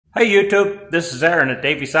Hey YouTube, this is Aaron at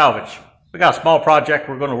Davey'ssalvage. We got a small project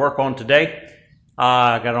we're going to work on today.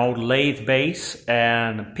 I got an old lathe base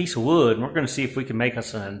and a piece of wood, and we're going to see if we can make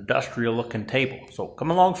us an industrial looking table. So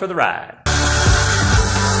come along for the ride.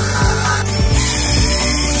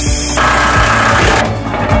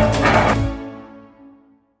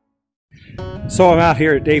 So I'm out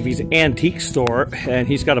here at Davey's antique store, and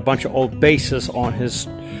he's got a bunch of old bases on his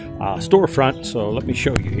storefront. So let me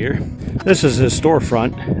show you here. This is his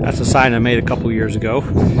storefront. That's a sign I made a couple years ago.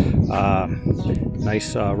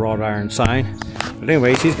 Nice wrought iron sign. But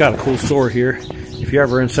anyways, he's got a cool store here. If you're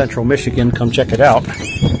ever in Central Michigan, come check it out.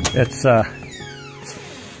 It's a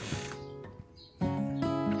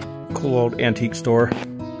cool old antique store.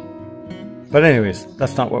 But anyways,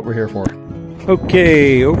 that's not what we're here for.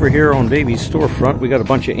 Okay, over here on Davey's storefront, we got a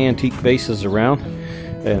bunch of antique bases around,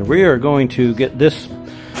 and we are going to get this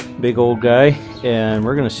big old guy, and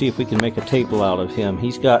we're going to see if we can make a table out of him.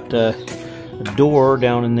 He's got a door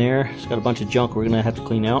down in there. It's got a bunch of junk we're going to have to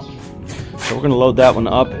clean out. So we're going to load that one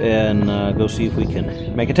up and go see if we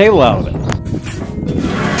can make a table out of it.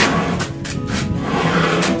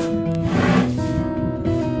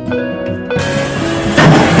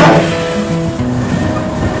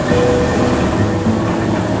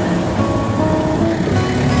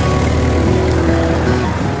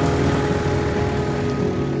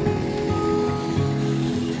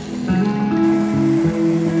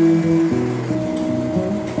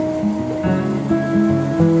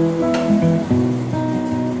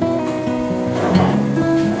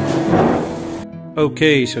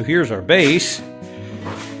 Okay, so here's our base.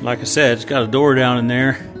 Like I said, it's got a door down in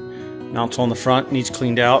there. Mounts on the front, needs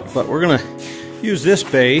cleaned out. But we're gonna use this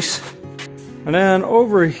base. And then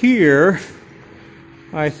over here,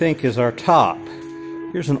 I think is our top.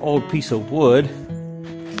 Here's an old piece of wood.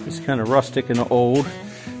 It's kind of rustic and old,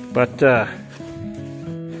 but I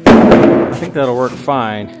think that'll work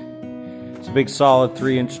fine. It's a big solid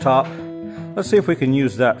 3-inch top. Let's see if we can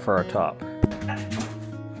use that for our top.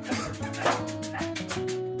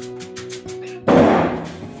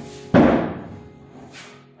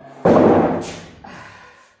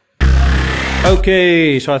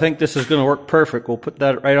 Okay, so I think this is going to work perfect. We'll put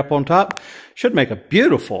that right up on top. Should make a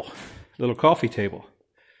beautiful little coffee table.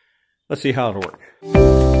 Let's see how it'll work.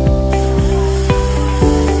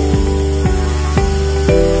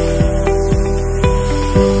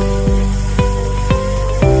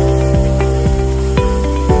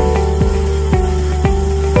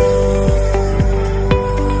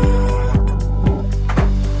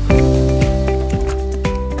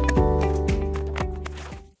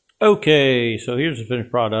 Okay, so here's the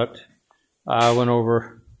finished product. I went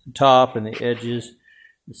over the top and the edges,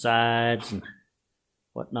 the sides and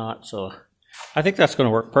whatnot, so I think that's going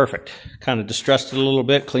to work perfect. Kind of distressed it a little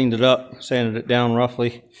bit, cleaned it up, sanded it down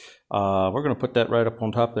roughly. We're going to put that right up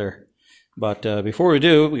on top there. But before we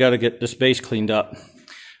do, we got to get this base cleaned up.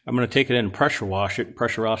 I'm going to take it in and pressure wash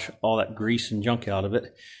all that grease and junk out of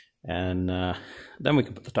it, and then we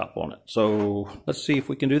can put the top on it. So let's see if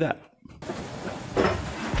we can do that.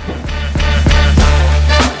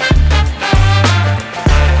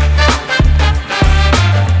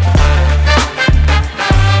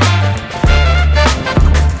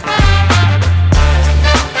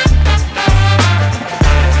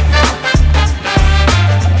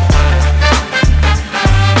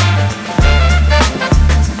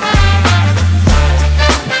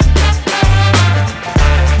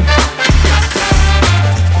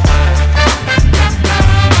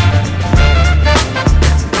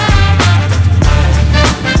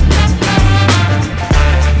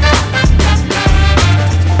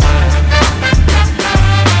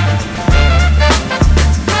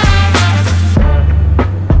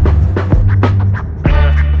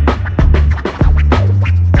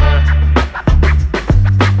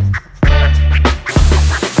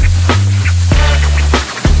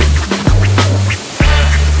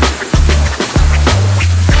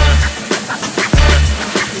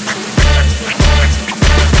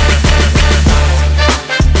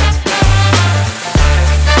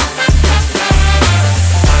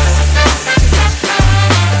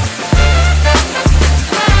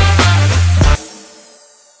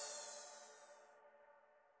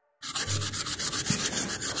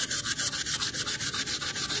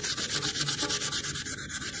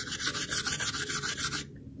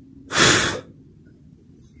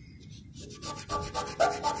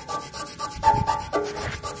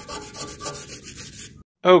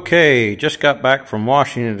 Okay, just got back from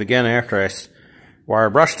washing it again after I wire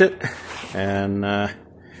brushed it, and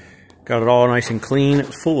got it all nice and clean. It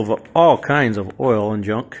was full of all kinds of oil and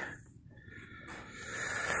junk.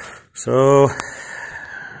 So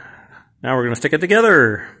Now we're going to stick it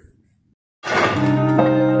together.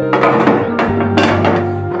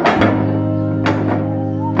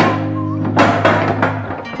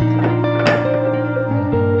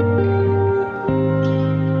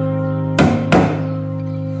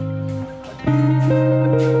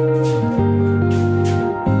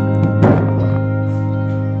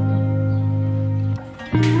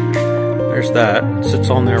 There's that. It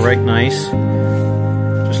sits on there right nice,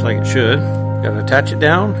 just like it should. Got to attach it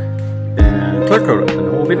down and clear coat it, and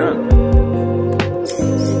it will be done.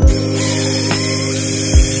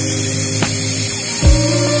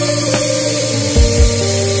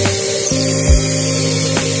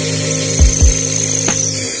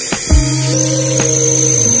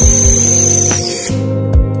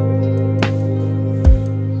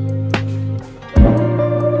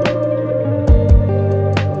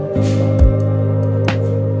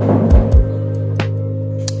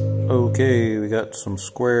 Okay, we got some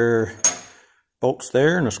square bolts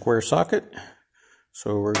there and a square socket.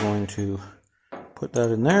 So we're going to put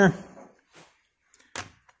that in there,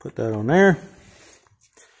 put that on there,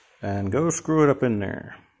 and go screw it up in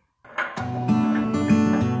there.